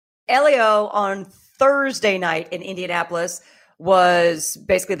Elio on Thursday night in Indianapolis was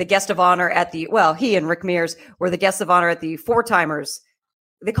basically the guest of honor at he and Rick Mears were the guests of honor at the Four Timers.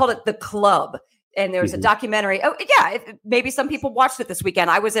 They called it the Club. And there's a documentary. Oh, yeah. Maybe some people watched it this weekend.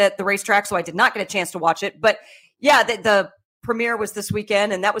 I was at the racetrack, so I did not get a chance to watch it. But yeah, the premiere was this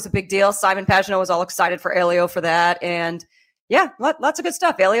weekend, and that was a big deal. Simon Pagenaud was all excited for Elio for that. And yeah, lots of good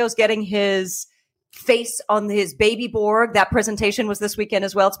stuff. Elio's getting his face on his baby Borg. That presentation was this weekend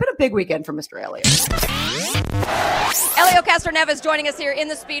as well. It's been a big weekend for Mr. Elio. Elio Castroneves joining us here in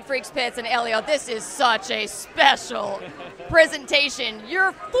the Speed Freaks pits. And Elio, this is such a special presentation.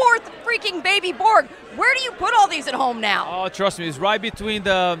 Your fourth freaking baby Borg. Where do you put all these at home now? Oh, trust me, it's right between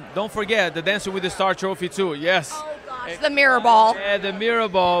don't forget, the Dancing with the Star trophy too. Yes. Oh gosh, the mirror ball. Yeah, the mirror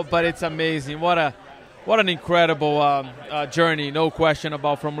ball, but it's amazing. What an incredible journey, no question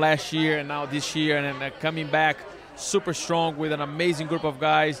about, from last year and now this year, and coming back super strong with an amazing group of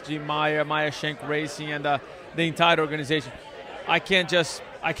guys, Jim Meyer, Maya Shank Racing, and the entire organization. I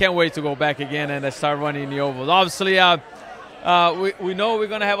can't wait to go back again and start running the ovals. Obviously, we know we're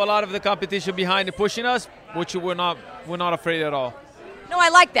going to have a lot of the competition behind and pushing us, which we're not afraid at all. No, I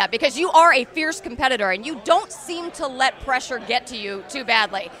like that because you are a fierce competitor and you don't seem to let pressure get to you too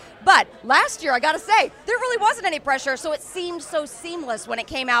badly. But last year, I got to say, there really wasn't any pressure, so it seemed so seamless when it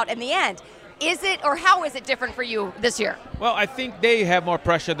came out in the end. Is it, or how is it different for you this year? Well, I think they have more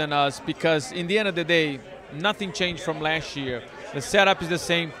pressure than us because in the end of the day, nothing changed from last year. The setup is the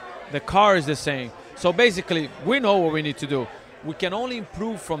same. The car is the same. So basically, we know what we need to do. We can only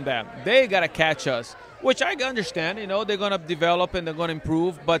improve from that. They got to catch us, which I understand. You know, they're going to develop and they're going to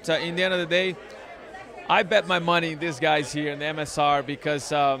improve. But in the end of the day, I bet my money in these guys here in the MSR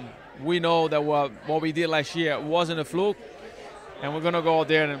because we know that what we did last year wasn't a fluke, and we're going to go out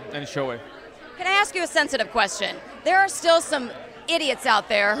there and show it. Can I ask you a sensitive question? There are still some idiots out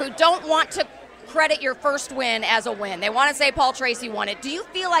there who don't want to credit your first win as a win. They want to say Paul Tracy won it. Do you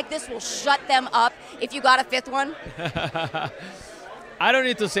feel like this will shut them up if you got a fifth one? I don't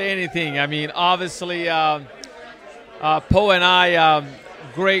need to say anything. I mean, obviously, Poe and I,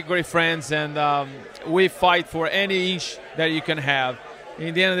 great friends, and we fight for any inch that you can have.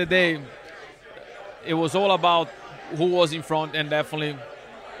 In the end of the day, it was all about who was in front, and definitely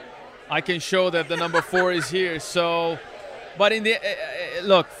I can show that the number 4 is here. So, but in the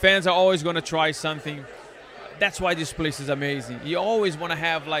look, fans are always going to try something. That's why this place is amazing. You always want to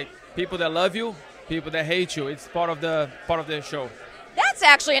have like people that love you, people that hate you. It's part of the show. That's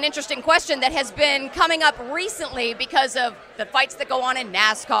actually an interesting question that has been coming up recently because of the fights that go on in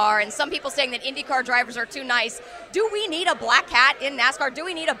NASCAR and some people saying that IndyCar drivers are too nice. Do we need a black hat in NASCAR? Do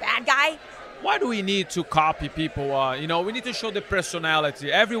we need a bad guy? Why do we need to copy people? We need to show the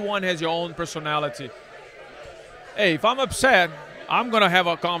personality. Everyone has your own personality. Hey, if I'm upset, I'm going to have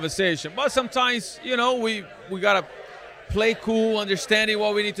a conversation. But sometimes, we got to play cool, understanding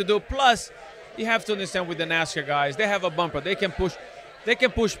what we need to do. Plus, you have to understand with the NASCAR guys, they have a bumper. They can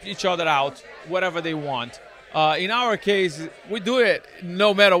push each other out, whatever they want. In our case, we do it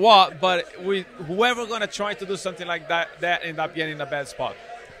no matter what, but whoever going to try to do something like that end up getting in a bad spot.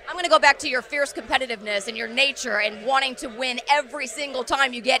 I'm going to go back to your fierce competitiveness and your nature and wanting to win every single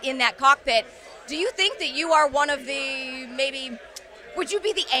time you get in that cockpit. Do you think that you are one of the, would you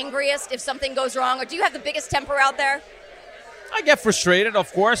be the angriest if something goes wrong, or do you have the biggest temper out there? I get frustrated,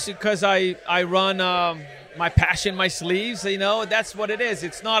 of course, because I run my passion, my sleeves, that's what it is.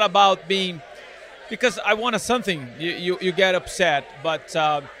 It's not about being, because I want something, you get upset, but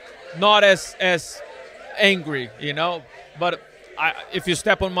not as angry, but if you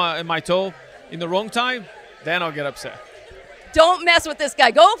step on my toe in the wrong time, then I'll get upset. Don't mess with this guy.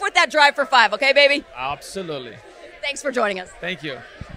 Go with that drive for 5, okay, baby? Absolutely. Thanks for joining us. Thank you.